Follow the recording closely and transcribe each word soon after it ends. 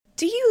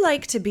Do you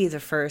like to be the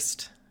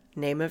first?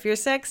 Name of your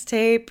sex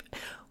tape.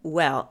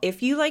 Well,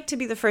 if you like to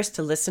be the first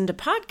to listen to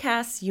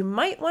podcasts, you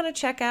might want to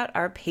check out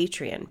our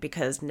Patreon,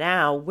 because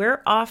now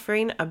we're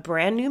offering a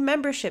brand new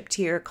membership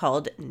tier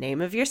called Name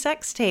of Your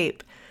Sex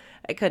Tape.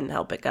 I couldn't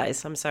help it,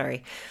 guys. I'm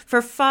sorry.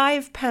 For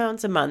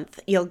 £5 a month,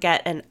 you'll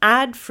get an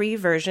ad-free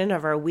version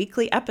of our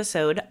weekly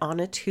episode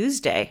on a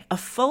Tuesday, a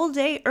full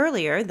day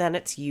earlier than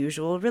its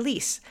usual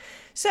release.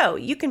 So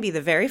you can be the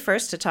very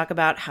first to talk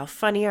about how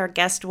funny our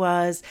guest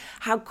was,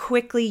 how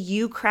quickly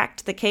you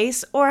cracked the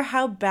case, or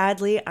how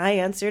badly I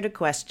answered a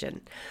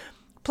question.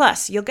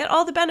 Plus, you'll get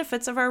all the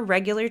benefits of our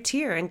regular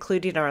tier,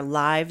 including our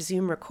live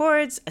Zoom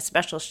records, a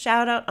special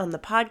shout out on the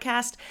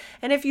podcast,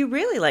 and if you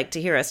really like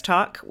to hear us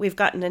talk, we've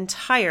got an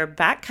entire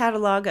back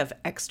catalog of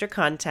extra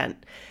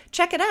content.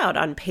 Check it out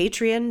on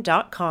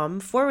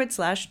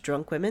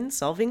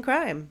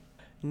patreon.com/drunkwomensolvingcrime.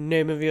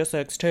 Name of your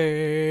sex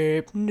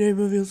tape. Name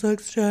of your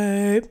sex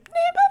tape. Name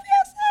of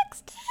your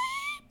sex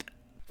tape.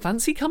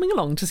 Fancy coming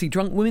along to see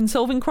Drunk Women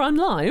Solving Crime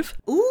live?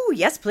 Ooh,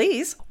 yes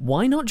please.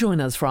 Why not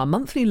join us for our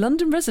monthly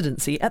London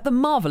residency at the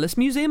Marvellous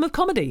Museum of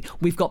Comedy?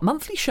 We've got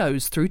monthly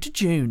shows through to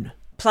June.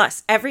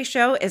 Plus, every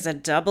show is a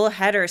double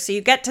header, so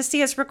you get to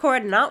see us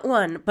record not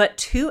one, but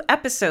 2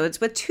 episodes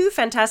with 2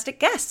 fantastic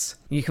guests.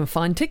 You can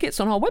find tickets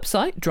on our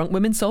website,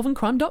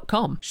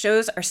 drunkwomensolvingcrime.com.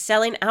 Shows are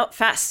selling out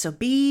fast, so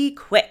be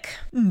quick.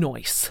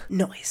 Nice.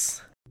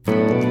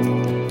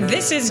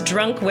 This is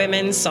Drunk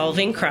Women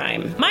Solving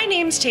Crime. My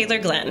name's Taylor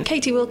Glenn.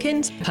 Katie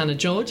Wilkins. Hannah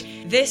George.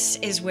 This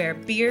is where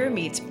beer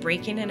meets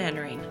breaking and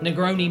entering.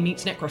 Negroni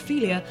meets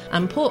necrophilia.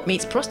 And pork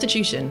meets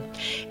prostitution.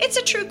 It's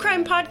a true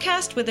crime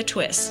podcast with a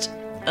twist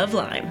of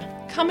lime.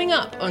 Coming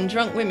up on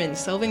Drunk Women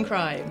Solving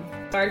Crime.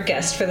 Our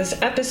guest for this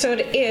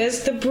episode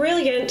is the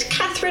brilliant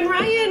Catherine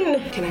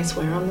Ryan. Can I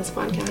swear on this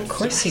podcast? Of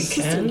course you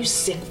can. You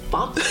sick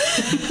fuck.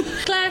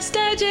 Claire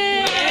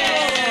Sturgeon!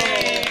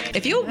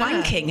 If you're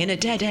wanking in a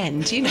dead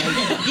end, you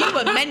know, you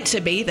were meant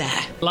to be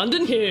there.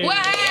 London here.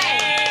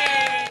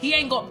 He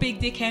ain't got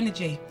big dick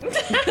energy.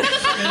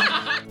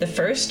 The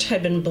first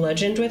had been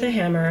bludgeoned with a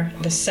hammer.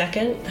 The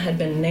second had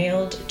been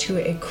nailed to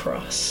a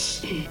cross.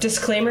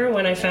 Disclaimer,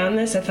 when I found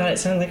this, I thought it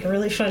sounded like a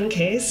really fun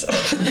case.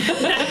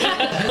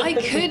 I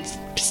could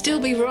still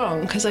be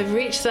wrong, because I've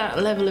reached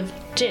that level of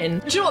gin.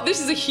 Do you know what?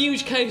 This is a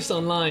huge case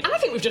online. And I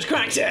think we've just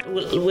cracked it.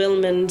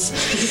 Wilmans.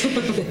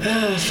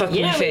 Fuck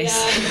my face.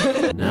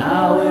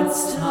 Now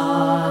it's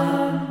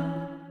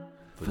time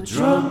for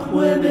Drunk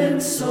Women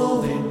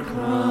Solving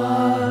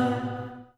Crime.